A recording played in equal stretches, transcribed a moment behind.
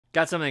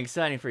Got something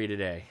exciting for you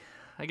today.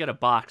 I got a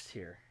box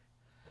here.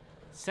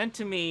 Sent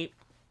to me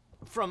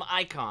from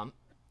ICOM.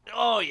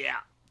 Oh, yeah.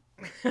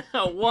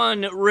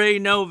 One Ray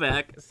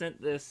Novak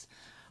sent this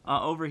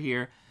over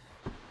here.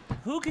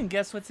 Who can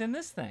guess what's in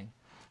this thing?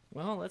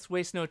 Well, let's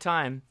waste no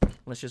time.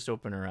 Let's just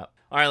open her up.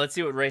 All right, let's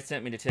see what Ray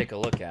sent me to take a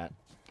look at.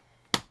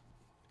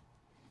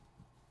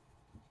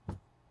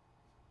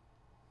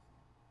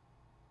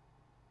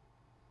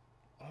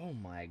 Oh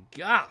my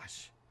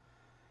gosh.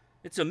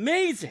 It's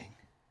amazing.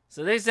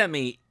 So they sent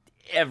me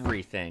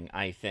everything,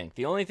 I think.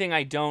 The only thing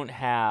I don't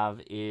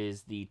have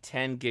is the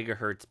 10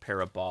 gigahertz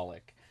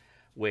parabolic,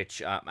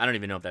 which I don't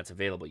even know if that's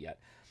available yet.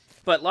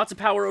 But lots of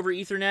power over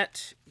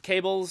Ethernet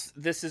cables.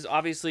 This is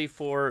obviously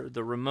for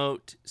the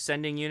remote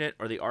sending unit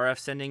or the RF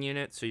sending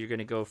unit. So you're going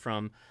to go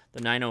from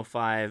the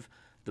 905,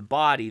 the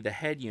body, the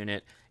head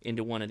unit,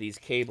 into one of these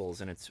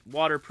cables. And it's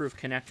waterproof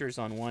connectors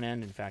on one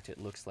end. In fact, it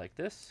looks like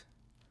this.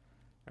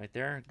 Right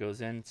there. It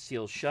goes in,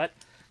 seals shut.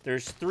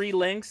 There's 3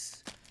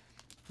 links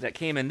that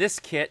came in this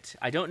kit.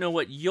 I don't know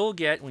what you'll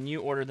get when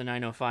you order the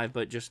 905,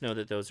 but just know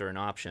that those are an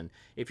option.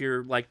 If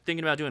you're like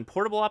thinking about doing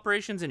portable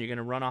operations and you're going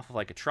to run off of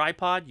like a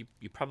tripod,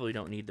 you probably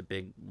don't need the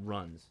big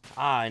runs.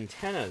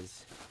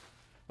 Antennas.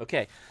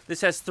 Okay, this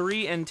has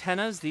 3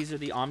 antennas. These are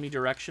the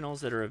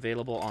omnidirectionals that are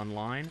available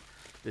online.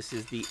 This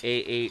is the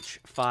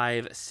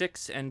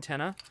AH56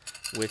 antenna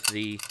with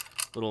the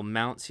little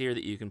mounts here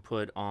that you can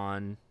put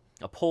on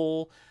a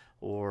pole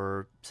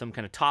or some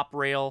kind of top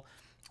rail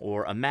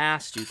or a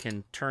mast. You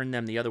can turn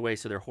them the other way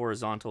so they're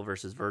horizontal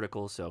versus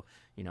vertical, so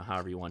you know,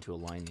 however you want to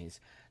align these.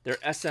 They're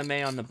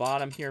SMA on the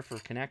bottom here for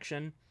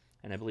connection,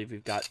 and I believe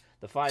we've got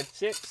the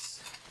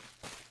 5.6.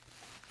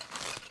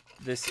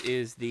 This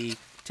is the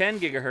 10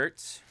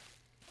 gigahertz,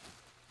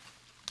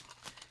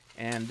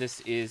 and this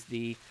is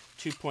the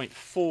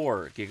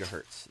 2.4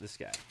 gigahertz, this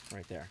guy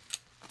right there.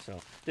 So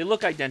they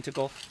look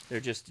identical, they're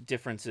just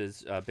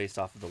differences based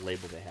off of the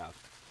label they have.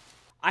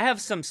 I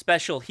have some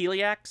special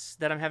heliacs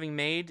that I'm having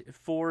made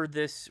for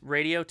this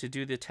radio to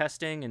do the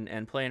testing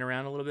and playing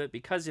around a little bit,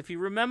 because if you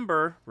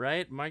remember,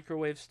 right,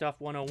 microwave stuff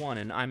 101,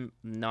 and I'm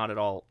not at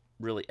all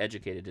really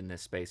educated in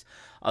this space,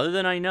 other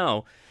than I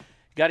know,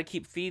 you got to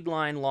keep feed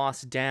line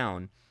loss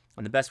down,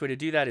 and the best way to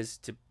do that is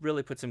to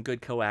really put some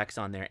good coax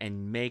on there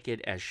and make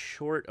it as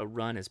short a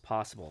run as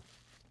possible.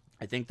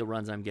 I think the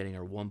runs I'm getting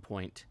are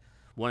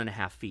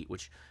 1.5 feet,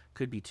 which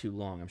could be too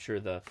long. I'm sure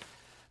the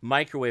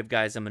microwave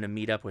guys I'm going to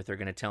meet up with are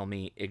going to tell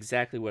me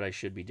exactly what I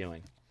should be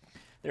doing.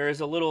 There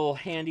is a little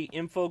handy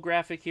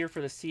infographic here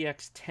for the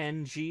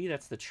CX10G.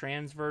 That's the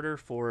transverter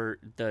for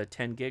the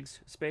 10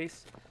 gigs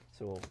space.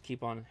 So we'll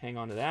hang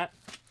on to that.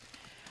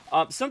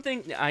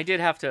 Something I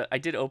did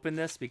open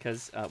this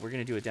because we're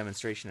going to do a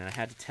demonstration and I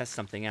had to test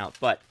something out.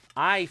 But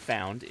I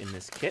found in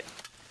this kit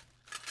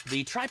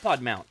the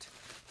tripod mount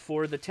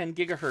for the 10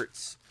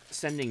 gigahertz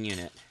sending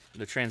unit,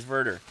 the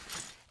transverter,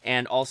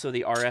 and also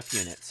the RF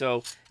unit.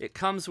 So it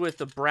comes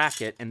with a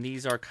bracket, and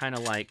these are kind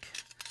of like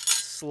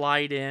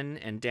slide in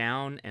and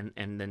down and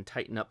then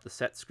tighten up the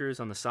set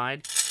screws on the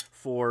side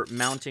for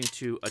mounting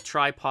to a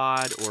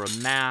tripod or a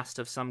mast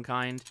of some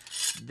kind.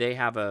 They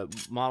have a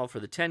model for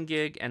the 10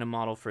 gig and a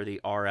model for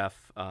the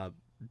RF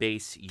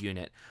base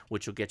unit,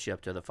 which will get you up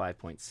to the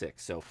 5.6.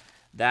 So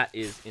that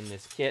is in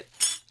this kit.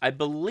 I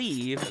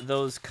believe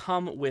those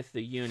come with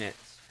the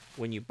units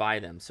when you buy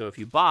them. So if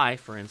you buy,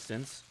 for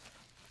instance,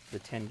 the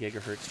 10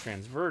 gigahertz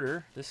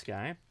transverter, this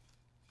guy,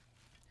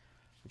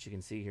 which you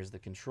can see here's the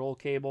control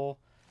cable,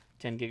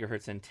 10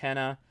 gigahertz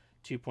antenna,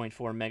 2.4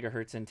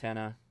 megahertz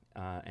antenna,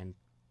 and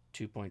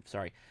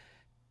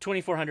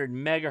 2400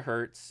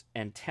 megahertz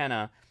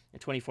antenna,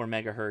 and 24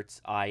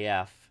 megahertz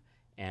IF,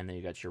 and then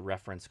you got your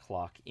reference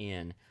clock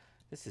in.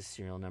 This is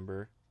serial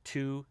number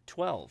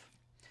 212.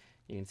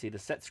 You can see the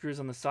set screws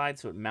on the side,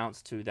 so it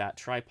mounts to that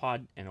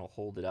tripod, and it'll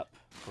hold it up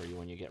for you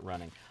when you get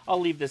running. I'll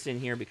leave this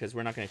in here because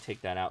we're not going to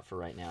take that out for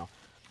right now.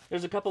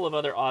 There's a couple of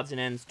other odds and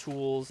ends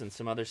tools and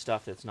some other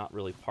stuff that's not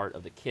really part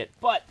of the kit,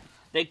 but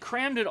they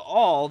crammed it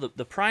all,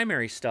 the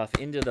primary stuff,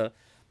 into the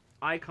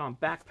ICOM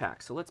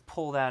backpack. So let's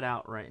pull that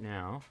out right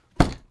now.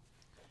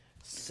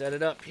 Set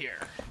it up here.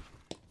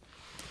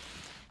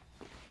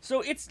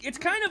 So it's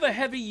kind of a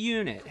heavy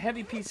unit,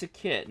 heavy piece of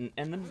kit,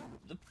 and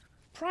the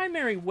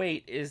primary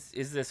weight is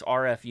this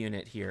RF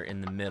unit here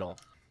in the middle.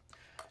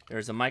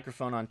 There's a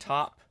microphone on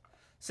top,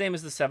 same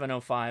as the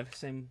 705,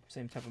 same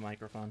type of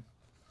microphone.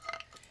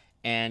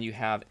 And you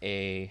have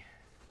a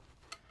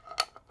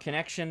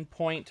connection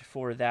point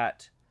for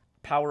that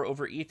power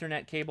over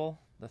Ethernet cable,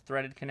 the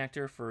threaded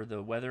connector for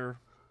the weather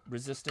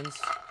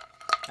resistance.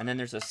 And then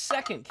there's a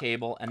second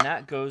cable, and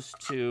that goes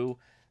to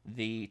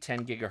the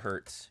 10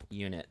 gigahertz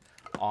unit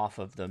off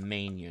of the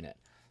main unit.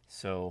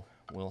 So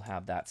we'll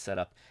have that set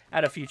up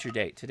at a future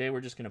date. Today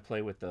we're just going to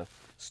play with the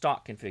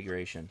stock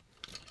configuration.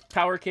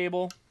 Power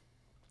cable,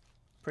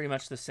 pretty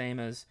much the same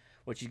as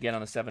what you get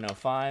on the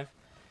 705.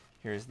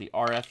 Here's the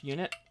RF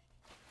unit.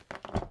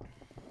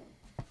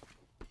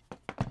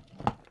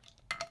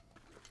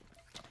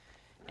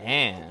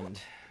 And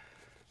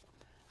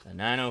the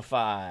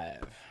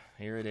 905.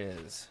 Here it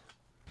is.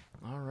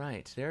 All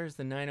right, there's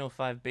the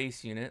 905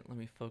 base unit. Let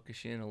me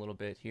focus you in a little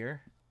bit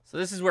here. So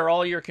this is where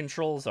all your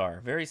controls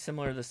are, very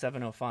similar to the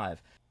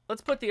 705.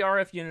 Let's put the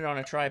RF unit on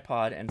a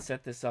tripod and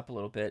set this up a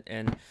little bit,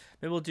 and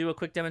maybe we'll do a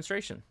quick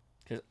demonstration,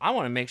 because I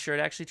want to make sure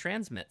it actually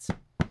transmits.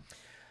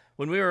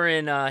 When we were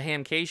in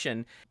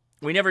Hamcation,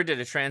 we never did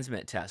a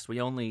transmit test.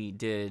 We only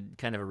did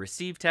kind of a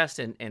receive test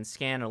and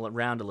scan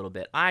around a little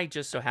bit. I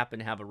just so happen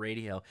to have a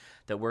radio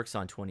that works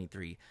on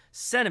 23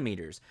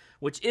 centimeters,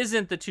 which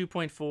isn't the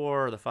 2.4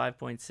 or the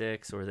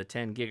 5.6 or the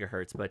 10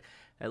 gigahertz, but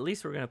at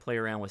least we're going to play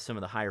around with some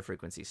of the higher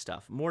frequency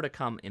stuff. More to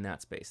come in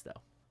that space,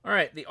 though. All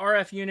right, the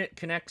RF unit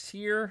connects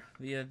here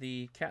via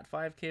the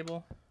Cat5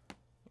 cable,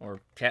 or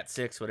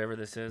Cat6, whatever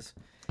this is,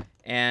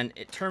 and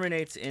it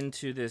terminates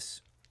into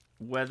this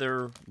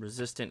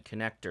weather-resistant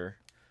connector,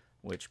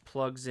 which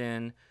plugs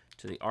in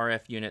to the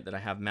RF unit that I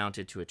have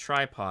mounted to a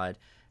tripod,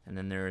 and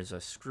then there is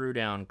a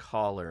screw-down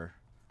collar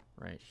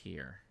right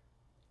here.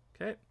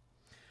 Okay.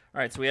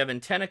 All right, so we have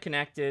antenna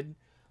connected.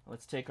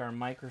 Let's take our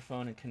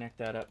microphone and connect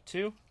that up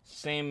too.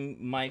 Same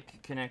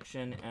mic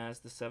connection as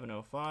the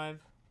 705.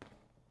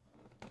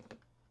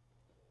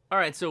 All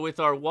right, so with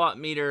our watt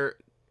meter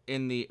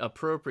in the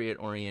appropriate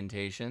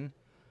orientation,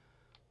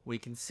 we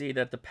can see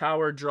that the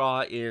power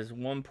draw is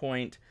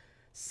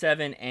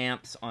 1.7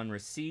 amps on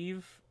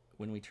receive.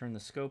 When we turn the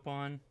scope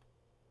on,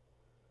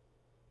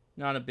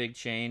 not a big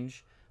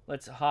change.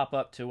 Let's hop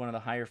up to one of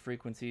the higher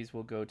frequencies.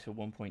 We'll go to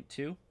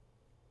 1.2,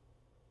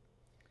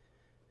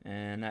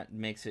 and that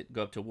makes it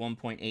go up to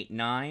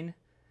 1.89.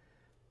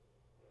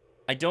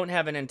 I don't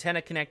have an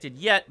antenna connected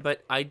yet,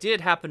 but I did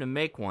happen to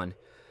make one.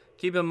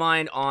 Keep in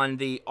mind, on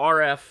the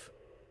RF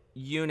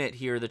unit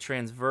here, the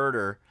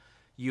transverter,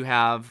 you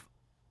have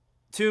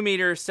 2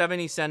 meter,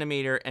 70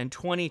 centimeter, and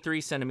 23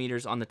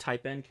 centimeters on the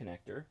type N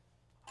connector,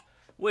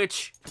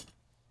 which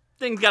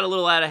things got a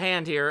little out of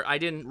hand here. I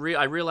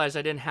realized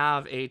I didn't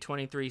have a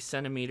 23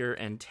 centimeter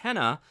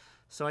antenna,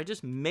 so I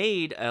just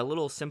made a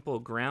little simple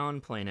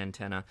ground plane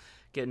antenna,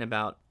 getting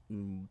about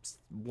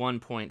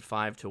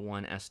 1.5 to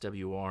 1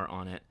 SWR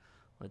on it.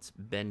 Let's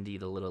bendy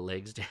the little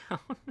legs down.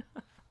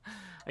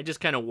 I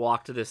just kind of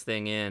walked this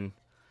thing in,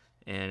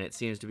 and it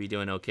seems to be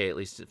doing okay, at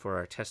least for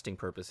our testing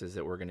purposes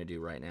that we're going to do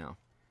right now.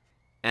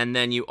 And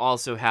then you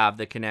also have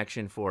the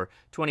connection for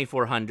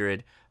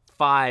 2400,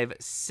 5,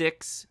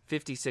 6,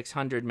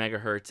 5600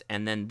 megahertz,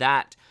 and then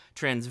that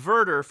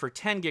transverter for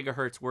 10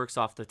 gigahertz works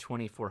off the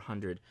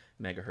 2400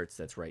 megahertz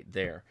that's right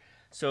there.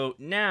 So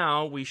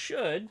now we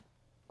should,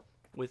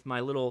 with my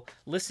little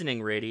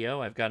listening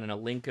radio, I've got an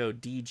Alinco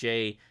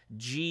DJ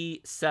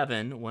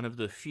G7, one of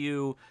the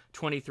few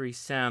 23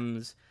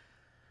 SEMS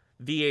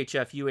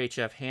VHF,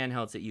 UHF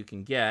handhelds that you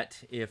can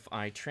get. If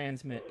I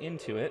transmit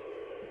into it,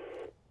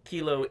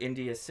 Kilo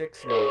India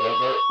 6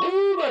 November.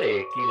 Ooh,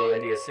 buddy. Kilo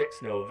India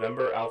 6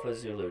 November Alpha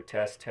Zulu.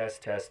 Test,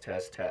 test, test,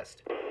 test,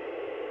 test.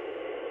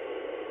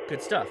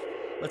 Good stuff.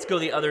 Let's go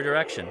the other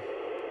direction.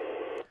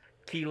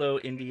 Kilo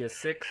India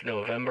 6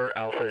 November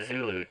Alpha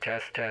Zulu.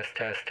 Test, test,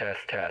 test, test,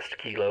 test.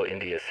 Kilo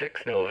India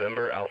 6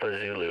 November Alpha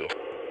Zulu.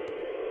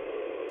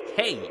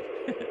 Hey!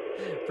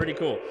 Pretty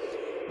cool.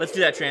 Let's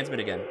do that transmit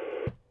again.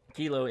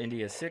 Kilo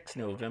India 6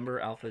 November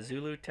Alpha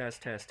Zulu.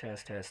 Test, test,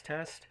 test, test,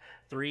 test.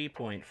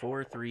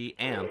 3.43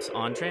 amps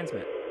on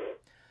transmit.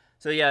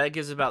 So yeah, that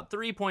gives about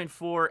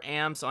 3.4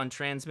 amps on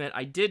transmit.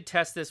 I did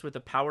test this with a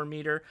power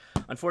meter.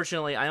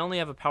 Unfortunately, I only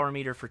have a power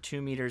meter for 2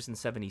 meters and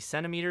 70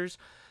 centimeters.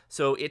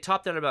 So it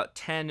topped at about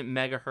 10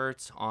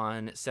 megahertz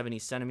on 70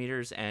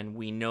 centimeters, and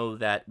we know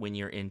that when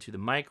you're into the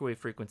microwave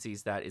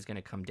frequencies, that is going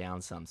to come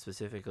down some,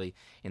 specifically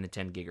in the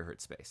 10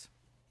 gigahertz space.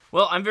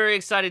 Well, I'm very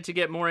excited to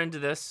get more into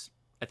this.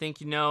 I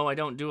think you know I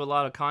don't do a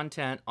lot of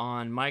content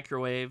on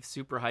microwave,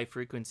 super high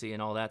frequency,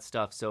 and all that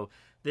stuff. So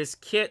this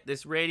kit,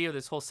 this radio,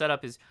 this whole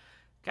setup is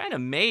kind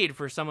of made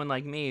for someone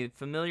like me,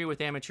 familiar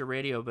with amateur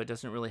radio, but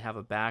doesn't really have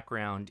a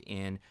background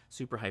in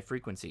super high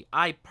frequency.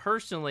 I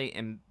personally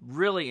am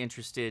really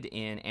interested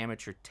in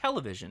amateur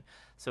television.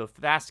 So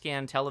fast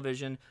scan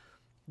television,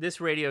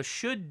 this radio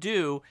should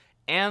do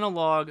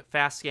analog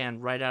fast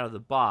scan right out of the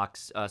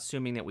box,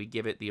 assuming that we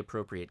give it the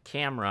appropriate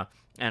camera,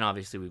 and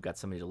obviously we've got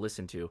somebody to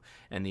listen to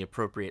and the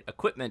appropriate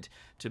equipment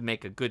to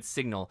make a good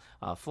signal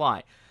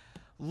fly.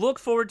 Look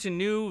forward to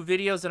new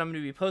videos that I'm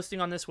going to be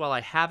posting on this while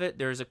I have it.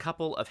 There's a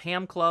couple of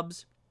ham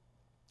clubs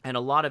and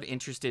a lot of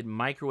interested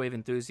microwave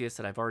enthusiasts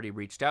that I've already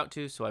reached out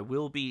to, so I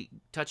will be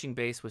touching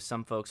base with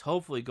some folks,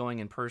 hopefully going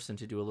in person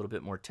to do a little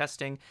bit more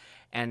testing,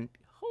 and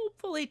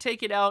hopefully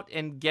take it out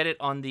and get it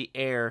on the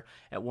air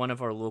at one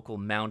of our local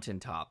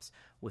mountaintops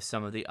with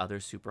some of the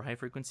other super high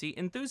frequency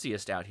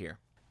enthusiasts out here.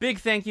 Big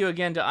thank you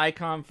again to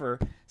ICOM for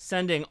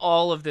sending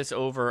all of this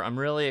over. I'm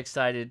really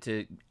excited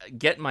to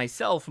get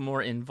myself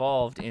more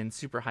involved in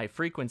super high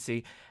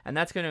frequency, and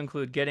that's going to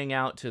include getting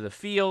out to the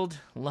field,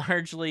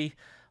 largely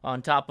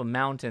on top of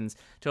mountains,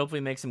 to hopefully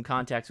make some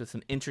contacts with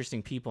some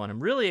interesting people. And I'm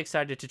really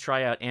excited to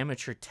try out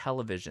amateur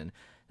television.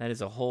 That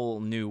is a whole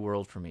new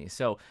world for me.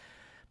 So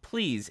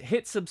please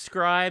hit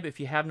subscribe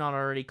if you have not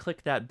already.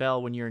 Click that bell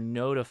when you're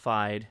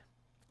notified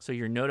so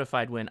you're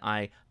notified when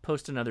I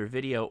post another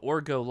video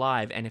or go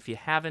live. And if you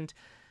haven't,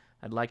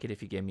 I'd like it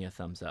if you gave me a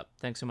thumbs up.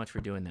 Thanks so much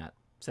for doing that.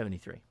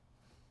 73.